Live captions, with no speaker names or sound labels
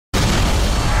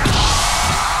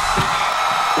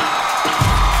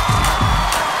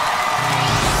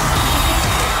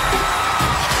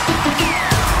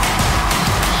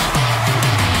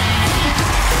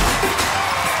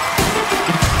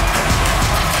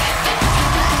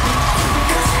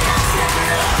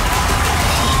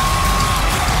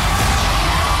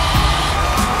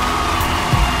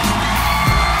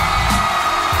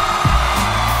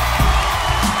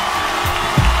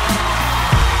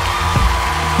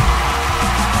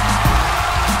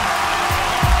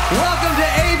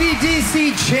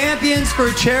ABDC Champions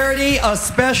for Charity, a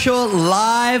special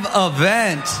live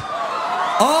event.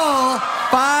 All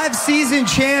 5 season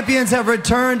champions have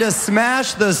returned to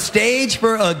smash the stage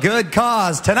for a good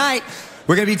cause. Tonight,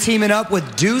 we're going to be teaming up with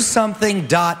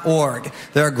DoSomething.org.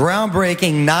 They're a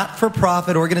groundbreaking,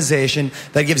 not-for-profit organization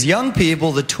that gives young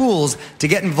people the tools to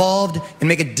get involved and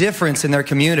make a difference in their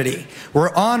community.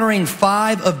 We're honoring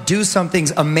 5 of Do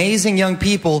Something's amazing young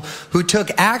people who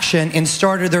took action and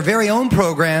started their very own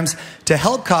programs to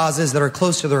help causes that are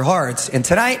close to their hearts. And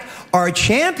tonight, our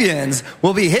champions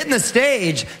will be hitting the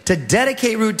stage to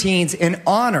dedicate routines in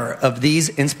honor of these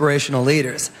inspirational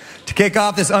leaders. To kick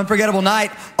off this unforgettable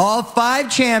night, all 5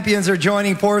 champions are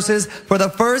joining forces for the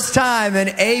first time in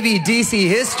ABDC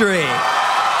history.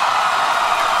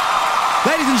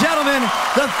 Ladies and gentlemen,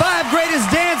 the 5 greatest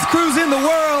dance crews in the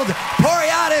world: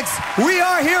 Poreotix, We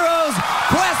Are Heroes,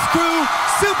 Quest Crew,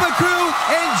 Super Crew,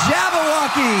 and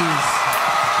JabbaWockeeZ.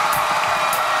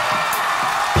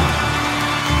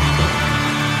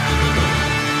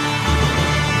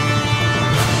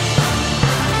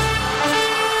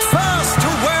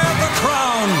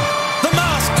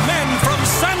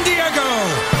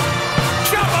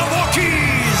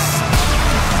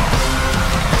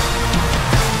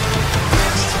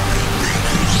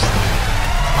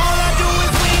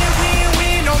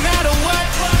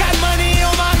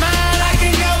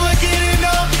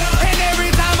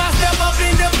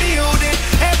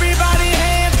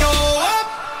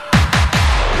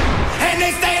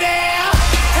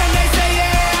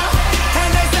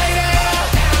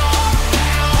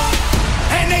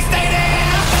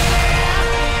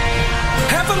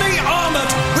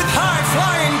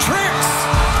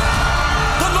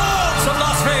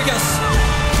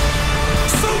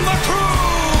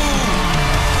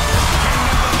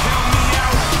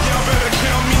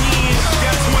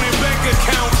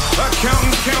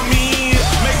 Count me in,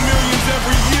 make millions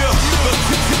every year, but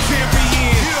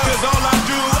champion, cause all I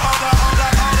do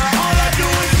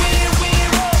is win, win,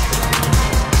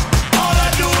 all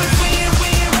I do is win,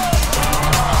 win.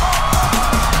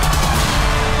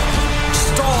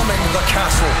 Storming the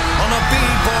castle on a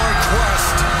b-boy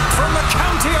quest from the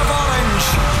county of Orange,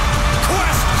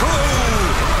 Quest Crew.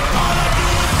 All I do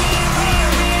is win, win,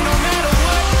 win, no matter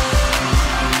what.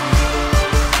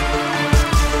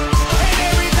 And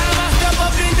every time I step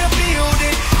up in the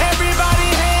building, everybody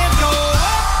hands go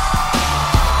up.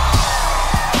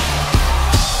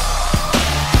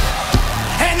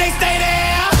 And they stay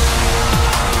there.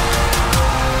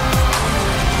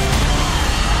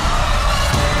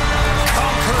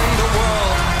 Conquering the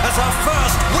world as our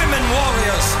first women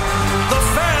warriors, the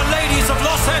fair ladies of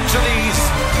Los Angeles.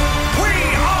 We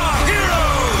are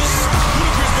heroes!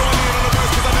 Ludacris going in on the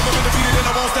verse, cause I've never been defeated and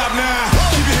I won't stop now.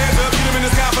 Keep your hands up, get them in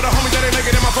the sky for the homies that ain't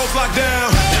making it, my folks locked down.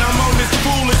 And I'm on this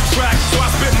foolish track, so I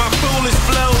spit my foolish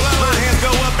flow. My hands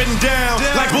go up and down,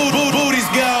 like booties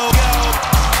go.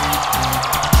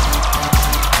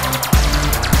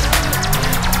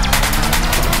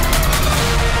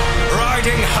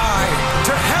 Riding high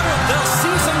to herald their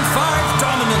Season 5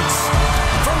 dominance.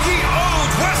 From ye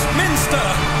old Westminster,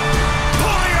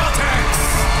 Poreotix!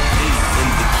 In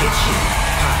the kitchen,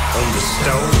 hot on the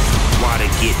stove, water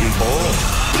getting boiled.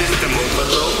 System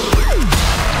overload.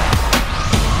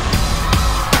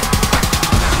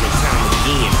 Time and time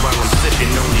again, while I'm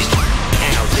sipping on this,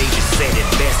 Al Davis said it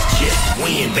best, just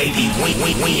win, baby, win,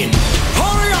 win, win.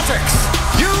 Poreotix!